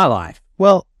my life.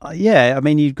 Well, yeah, I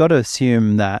mean, you've got to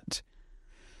assume that.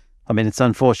 I mean, it's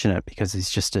unfortunate because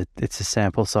it's a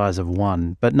sample size of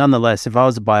one, but nonetheless, if I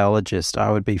was a biologist,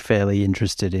 I would be fairly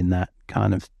interested in that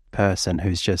kind of person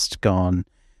who's just gone,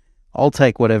 I'll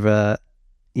take whatever,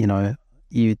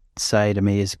 you say to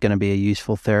me is going to be a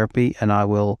useful therapy, and I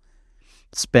will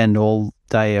spend all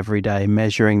day, every day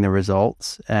measuring the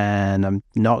results, and I'm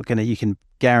not going to, you can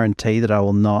guarantee that I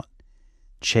will not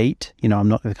cheat. I'm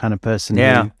not the kind of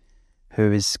person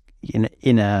who is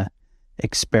in a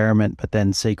experiment, but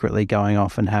then secretly going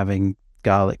off and having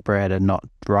garlic bread and not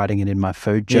writing it in my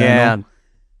food journal.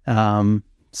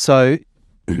 So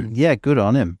yeah, good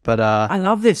on him. But I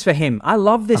love this for him. I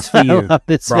love this for you,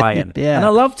 Brian. Yeah. And I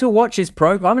love to watch his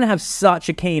program. I'm going to have such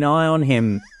a keen eye on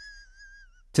him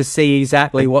to see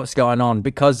exactly what's going on,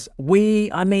 because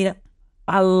I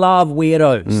love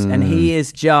weirdos, and he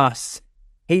is just,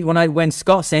 when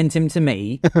Scott sent him to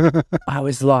me, I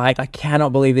was like, I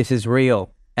cannot believe this is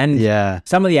real. And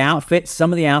some of the outfits,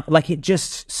 like, it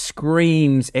just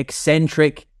screams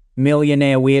eccentric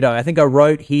millionaire weirdo. I think I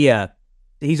wrote here,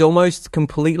 he's almost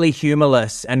completely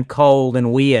humorless and cold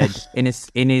and weird in his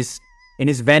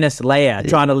Venice lair,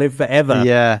 trying to live forever.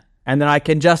 Yeah. And then I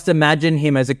can just imagine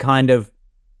him as a kind of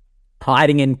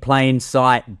hiding in plain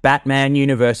sight Batman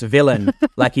universe villain,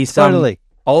 like he's some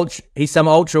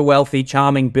ultra wealthy,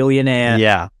 charming billionaire.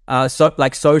 Yeah.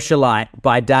 Socialite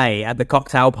by day at the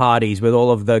cocktail parties with all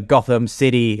of the Gotham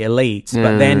City elites,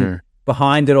 but then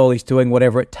behind it all, he's doing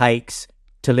whatever it takes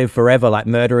to live forever, like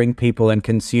murdering people and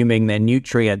consuming their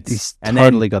nutrients. He's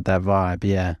totally got that vibe,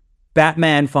 yeah.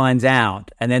 Batman finds out,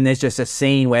 and then there's just a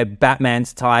scene where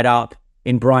Batman's tied up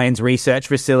in Brian's research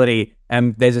facility,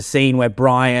 and there's a scene where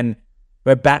Batman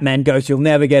goes, "You'll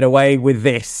never get away with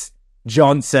this,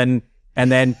 Johnson," and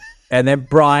then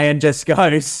Brian just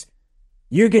goes,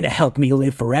 "You're going to help me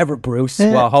live forever, Bruce,"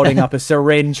 while holding up a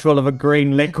syringe full of a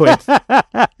green liquid.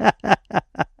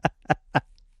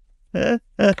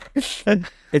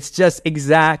 It's just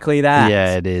exactly that.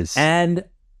 Yeah, it is. And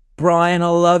Brian, I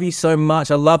love you so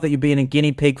much. I love that you're being a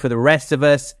guinea pig for the rest of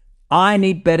us. I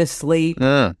need better sleep.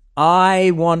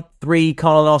 I want 3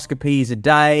 colonoscopies a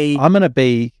day. I'm going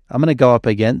to go up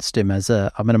against him I'm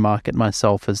going to market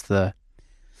myself as the,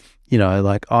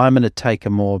 I'm going to take a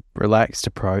more relaxed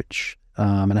approach.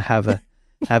 I'm going to have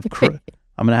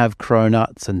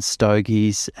cronuts and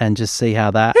stogies and just see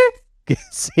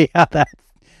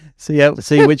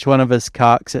which one of us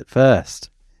carks it first.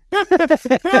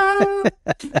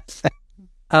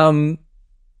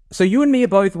 So you and me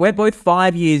we're both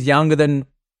 5 years younger than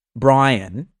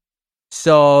Brian.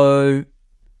 So,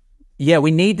 yeah,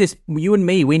 we need this, you and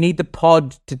me, we need the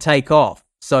pod to take off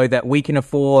so that we can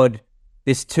afford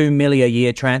this $2 million a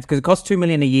year because it costs $2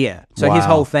 million a year. So his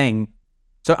whole thing.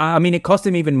 So, I mean, it cost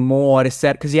him even more to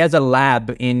set, because he has a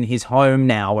lab in his home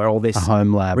now where all this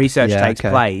home lab research takes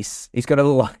place. He's got a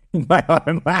little my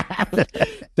home lab.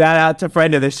 Shout out to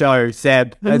friend of the show,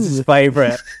 Seb. That's his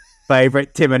favorite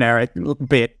Tim and Eric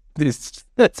bit. That's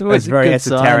very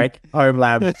esoteric home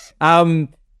lab.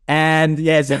 And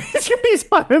yeah, so it's gonna be his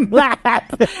home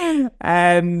lab.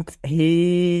 And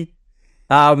he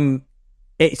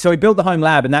so he built the home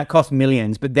lab, and that cost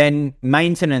millions. But then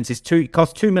maintenance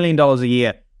costs $2 million a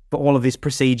year for all of these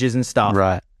procedures and stuff.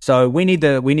 Right. So we need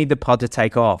the pod to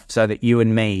take off so that you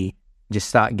and me just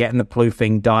start getting the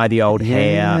ploofing, dye the old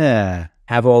hair,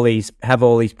 have all these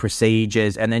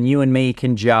procedures, and then you and me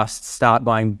can just start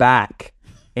going back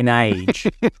in age,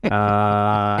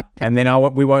 and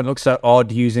then we won't look so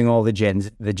odd using all the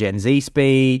Gen Z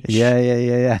speech.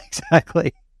 Yeah,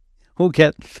 exactly. We'll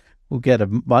get a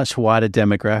much wider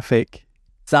demographic.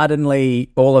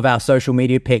 Suddenly, all of our social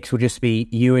media pics will just be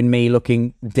you and me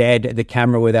looking dead at the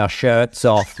camera with our shirts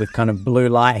off, with kind of blue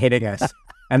light hitting us,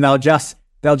 and they'll just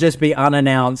be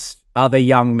unannounced other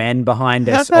young men behind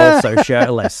us, also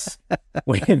shirtless,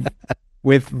 with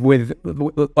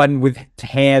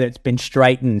hair that's been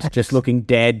straightened, just looking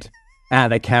dead at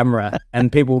the camera,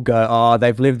 and people go, "Oh,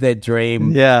 they've lived their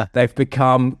dream. Yeah, they've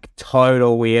become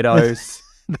total weirdos."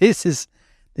 This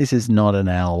is not an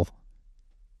L.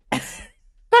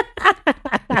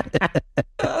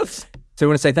 So I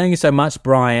want to say thank you so much,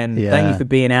 Brian. Yeah. Thank you for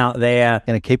being out there.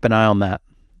 Going to keep an eye on that.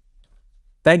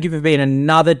 Thank you for being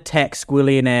another tech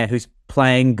squillionaire who's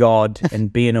playing God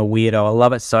and being a weirdo. I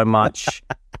love it so much.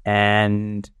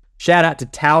 And shout out to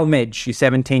Talmadge, your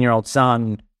 17-year-old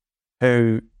son,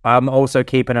 who I'm also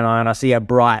keeping an eye on. I see a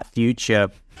bright future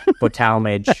for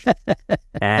Talmadge.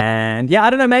 And yeah, I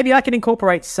don't know, maybe I can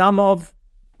incorporate some of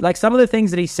the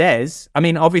things that he says. I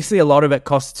mean, obviously a lot of it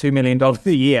costs $2 million a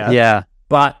year. Yeah.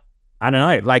 But I don't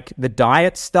know, like the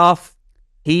diet stuff,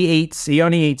 he's a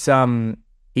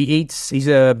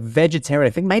vegetarian.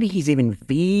 I think maybe he's even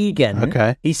vegan.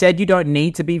 Okay. He said you don't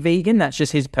need to be vegan. That's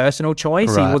just his personal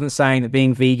choice. Right. He wasn't saying that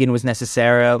being vegan was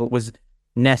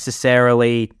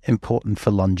necessarily important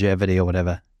for longevity or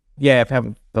whatever. Yeah,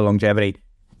 for longevity.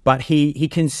 But he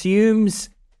consumes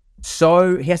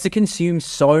he has to consume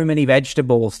so many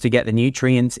vegetables to get the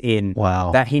nutrients in.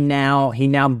 Wow. That he now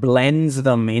blends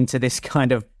them into this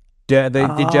kind of dirt.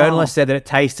 The journalist said that it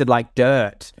tasted like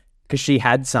dirt because she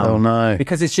had some. Oh no.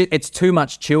 Because it's too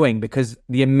much chewing, because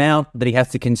the amount that he has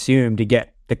to consume to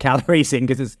get the calories in,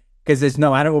 because there's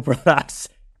no animal products.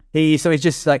 He's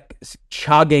just like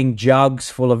chugging jugs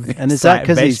full of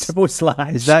vegetable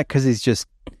sludge. Is that because he's just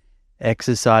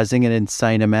exercising an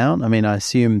insane amount? I mean, I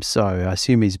assume so. I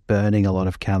assume he's burning a lot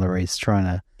of calories trying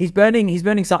to... He's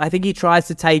burning some... I think he tries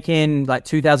to take in like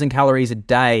 2,000 calories a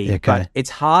day, okay. But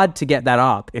it's hard to get that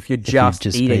up if you're just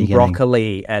eating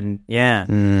broccoli and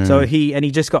So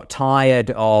he just got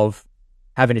tired of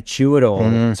having to chew it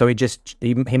all. So he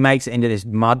makes it into this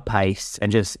mud paste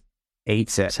and just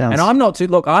eats it. And I'm not too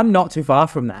far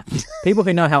from that. People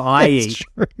who know how I eat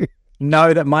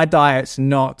know that my diet's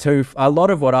not too... A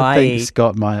lot of what I think eat...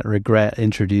 Scott might regret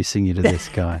introducing you to this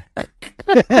guy.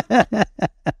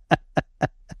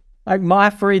 Like, my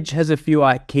fridge has a few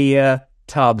IKEA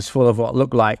tubs full of what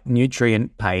look like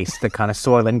nutrient paste, the kind of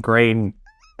soil and green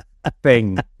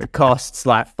thing that costs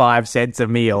like 5 cents a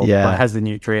meal, but has the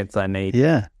nutrients I need.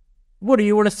 Yeah. What do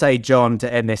you want to say, John,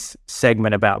 to end this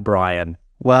segment about Brian?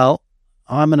 Well,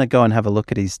 I'm going to go and have a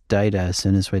look at his data as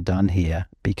soon as we're done here,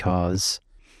 because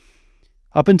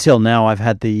up until now I've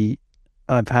had a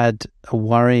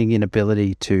worrying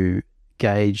inability to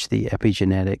gauge the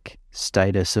epigenetic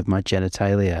status of my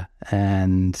genitalia,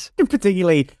 and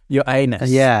particularly your anus.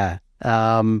 Yeah.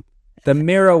 The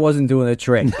mirror wasn't doing the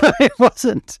trick. It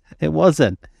wasn't.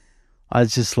 I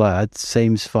was just like, it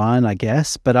seems fine, I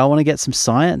guess, but I want to get some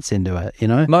science into it, you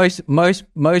know?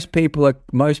 Most people are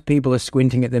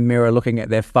squinting at the mirror, looking at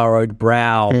their furrowed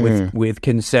brow with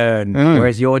concern,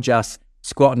 whereas you're just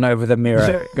squatting over the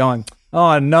mirror going,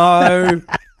 "Oh no."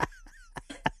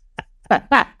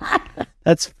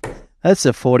 That's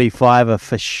a 45er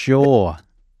for sure.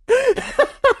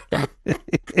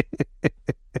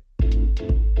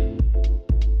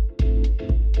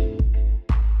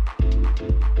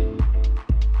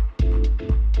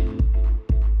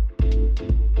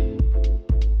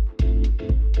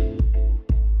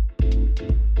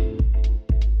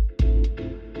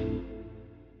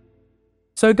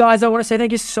 So, guys, I want to say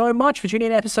thank you so much for tuning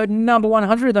in to episode number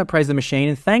 100 of Don't Praise the Machine.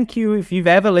 And thank you if you've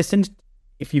ever listened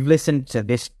if you've listened to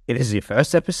this is your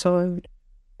first episode,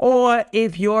 or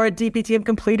if you're a DPTM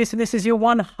completist and this is your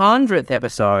 100th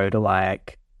episode,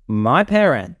 like my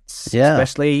parents,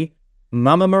 especially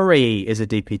Mama Marie is a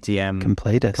DPTM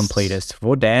completist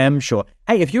for damn sure.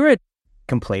 Hey, if you're a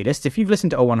completist, if you've listened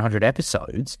to all 100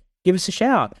 episodes, give us a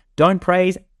shout.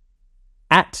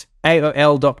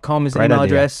 don'tpraise@aol.com is the email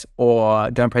address,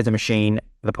 or Don't Praise the Machine,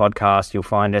 the podcast. You'll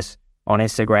find us on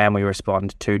Instagram. We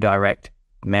respond to direct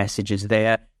messages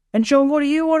there. And John, what do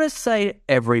you want to say to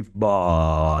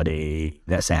everybody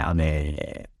that's out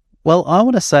there? Well, I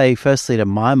want to say firstly to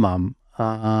my mum,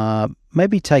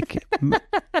 maybe take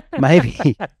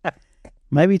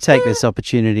this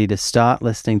opportunity to start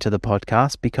listening to the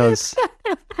podcast, because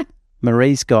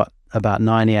Marie's got about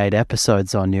 98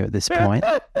 episodes on you at this point.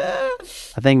 I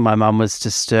think my mum was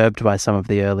disturbed by some of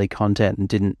the early content and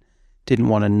didn't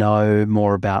want to know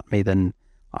more about me than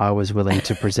I was willing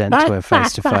to present to her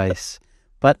face to face.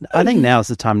 But I think now's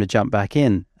the time to jump back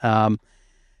in. And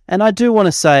I do want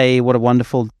to say what a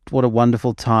wonderful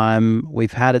time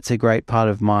we've had. It's a great part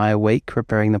of my week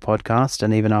preparing the podcast,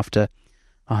 and even after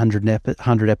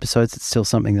 100 episodes, it's still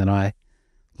something that I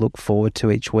look forward to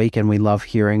each week. And we love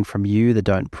hearing from you, the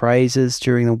Don't Praises,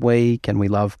 during the week, and we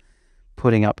love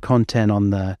putting up content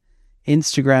on the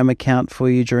Instagram account for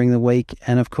you during the week.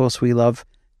 And of course, we love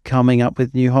coming up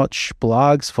with new hot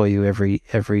blogs for you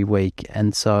every week.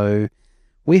 And so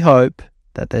we hope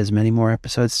that there's many more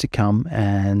episodes to come,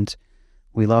 and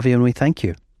we love you and we thank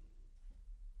you.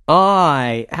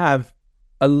 I have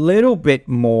a little bit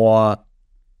more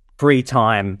free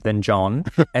time than John,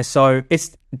 and so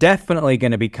it's definitely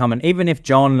going to be coming. Even if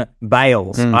John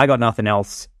bails, I got nothing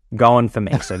else going for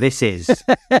me. So this is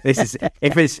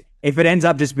if it ends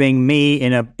up just being me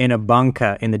in a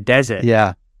bunker in the desert,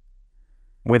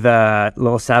 with a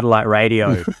little satellite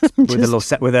radio,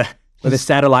 with a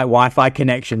satellite Wi-Fi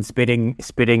connection, spitting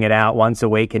it out once a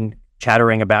week and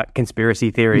chattering about conspiracy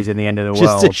theories in the end of the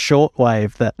world. Just a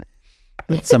shortwave that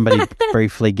somebody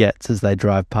briefly gets as they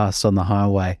drive past on the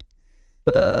highway.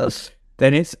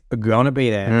 Then it's gonna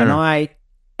be there. And I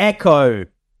echo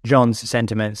John's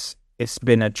sentiments. It's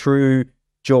been a true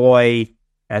joy.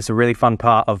 It's a really fun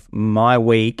part of my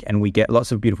week, and we get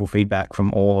lots of beautiful feedback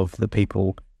from all of the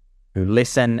people who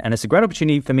listen, and it's a great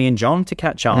opportunity for me and John to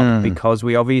catch up, because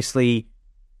we obviously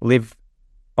live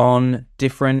on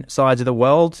different sides of the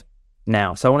world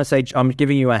now. So I want to say I'm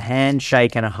giving you a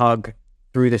handshake and a hug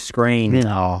through the screen.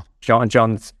 Oh.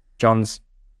 John's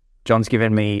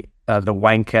giving me the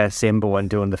wanker symbol and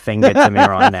doing the finger to me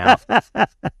right now.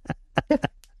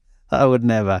 I would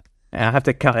never. I have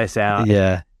to cut this out.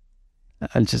 Yeah,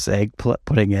 and just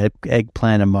putting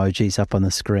eggplant emojis up on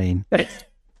the screen.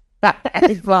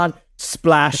 Eggplant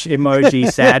splash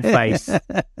emoji sad face.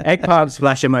 Eggplant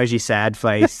splash emoji sad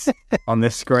face on the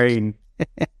screen.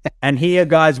 And here,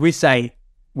 guys, we say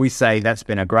that's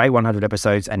been a great 100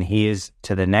 episodes, and here's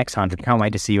to the next 100. Can't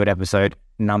wait to see you at episode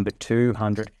number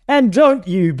 200. And don't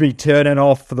you be turning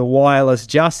off the wireless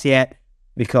just yet,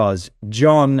 because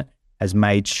John has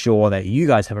made sure that you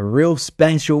guys have a real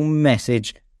special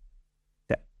message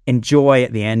to enjoy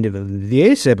at the end of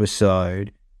this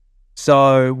episode.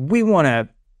 So we want to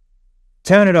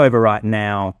turn it over right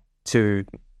now to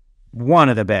one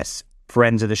of the best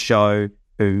friends of the show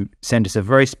who sent us a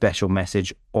very special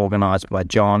message organised by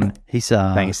John.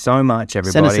 Thank you so much,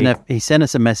 everybody. He sent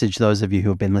us a message. Those of you who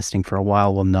have been listening for a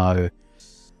while will know.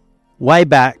 Way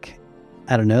back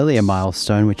at an earlier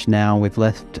milestone, which now we've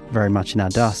left very much in our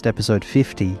dust, episode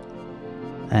 50.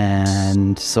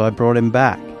 And so I brought him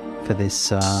back for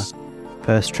this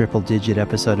first triple-digit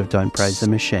episode of Don't Praise the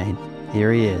Machine.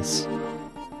 Here he is.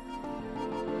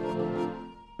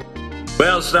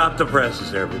 Well, stop the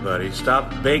presses, everybody.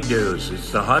 Stop the big news.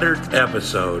 It's the 100th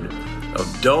episode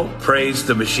of Don't Praise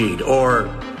the Machine, or,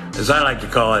 as I like to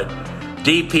call it,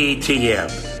 DPTM.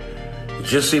 It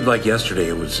just seemed like yesterday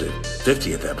it was the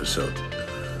 50th episode,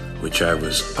 which I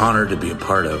was honored to be a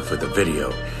part of for the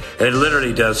video. And it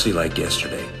literally does seem like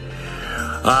yesterday.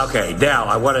 Okay, now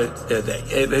I want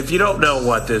to, if you don't know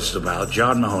what this is about,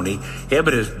 John Mahoney, him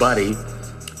and his buddy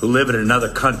who live in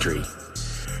another country,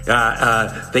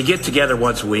 they get together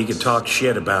once a week and talk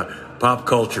shit about pop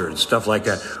culture and stuff like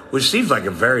that, which seems like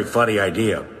a very funny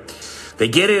idea. They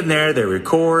get in there, they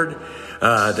record,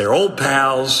 they're old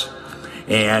pals,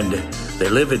 and they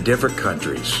live in different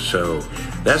countries. So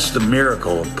that's the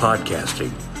miracle of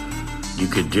podcasting. You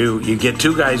get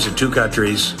two guys in two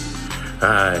countries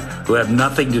who have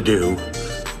nothing to do,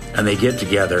 and they get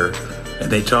together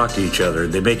and they talk to each other.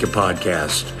 They make a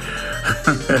podcast.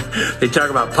 They talk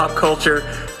about pop culture,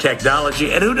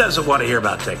 technology, and who doesn't want to hear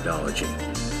about technology?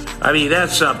 I mean,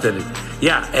 that's something.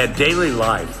 Yeah, and daily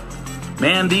life.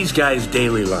 Man, these guys'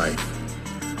 daily life.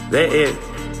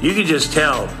 You can just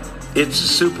tell it's a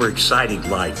super exciting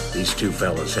life these two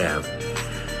fellas have.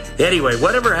 Anyway,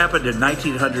 whatever happened to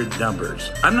 1900 numbers?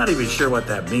 I'm not even sure what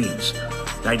that means.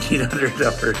 1900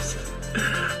 numbers.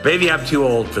 Maybe I'm too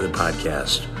old for the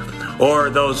podcast. Or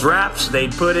those raps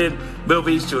they'd put in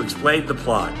movies to explain the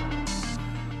plot.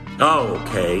 Oh,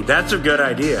 okay. That's a good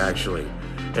idea, actually.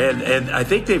 And I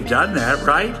think they've done that,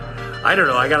 right? I don't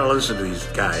know. I got to listen to these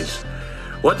guys.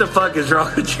 What the fuck is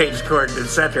wrong with James Corden,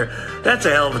 etc.? That's a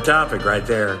hell of a topic right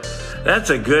there. That's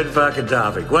a good fucking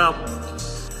topic. Well,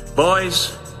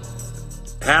 boys,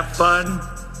 have fun.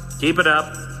 Keep it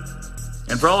up.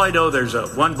 And for all I know, there's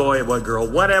one boy and one girl,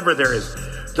 whatever there is.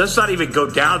 Let's not even go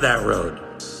down that road.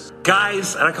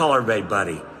 Guys, and I call everybody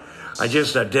buddy. I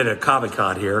just did a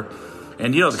Comic-Con here.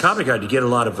 And, the Comic-Con, you get a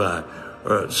lot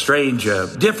of strange,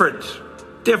 different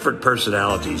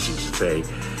personalities, you should say.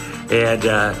 And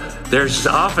there's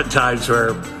often times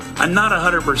where I'm not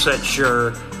 100%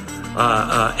 sure,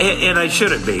 and I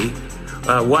shouldn't be,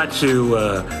 how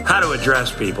to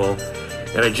address people.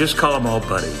 And I just call them all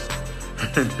buddy.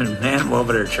 Man,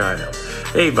 woman, or child.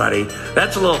 Hey, buddy,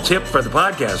 that's a little tip for the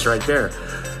podcast right there.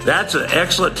 That's an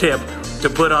excellent tip to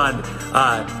put on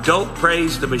Don't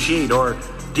Praise the Machine, or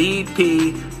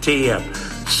DPTM.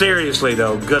 Seriously,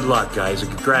 though, good luck, guys,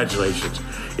 and congratulations.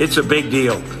 It's a big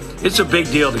deal. It's a big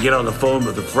deal to get on the phone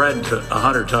with a friend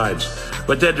 100 times.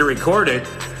 But then to record it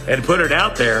and put it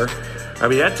out there, I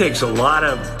mean, that takes a lot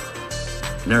of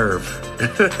nerve.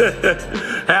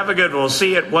 Have a good one. We'll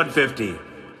see you at 150.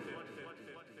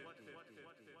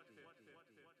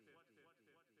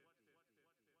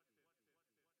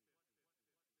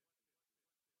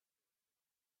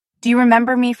 Do you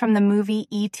remember me from the movie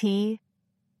E.T.?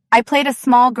 I played a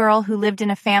small girl who lived in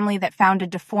a family that found a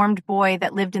deformed boy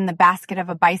that lived in the basket of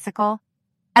a bicycle,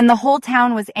 and the whole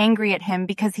town was angry at him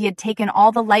because he had taken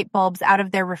all the light bulbs out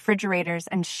of their refrigerators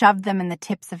and shoved them in the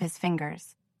tips of his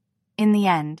fingers. In the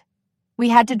end, we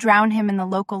had to drown him in the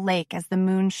local lake as the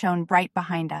moon shone bright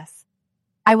behind us.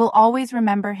 I will always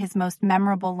remember his most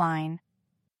memorable line.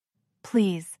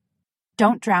 Please,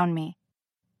 don't drown me.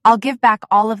 I'll give back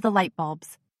all of the light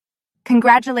bulbs.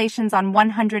 Congratulations on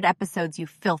 100 episodes, you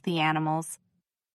filthy animals.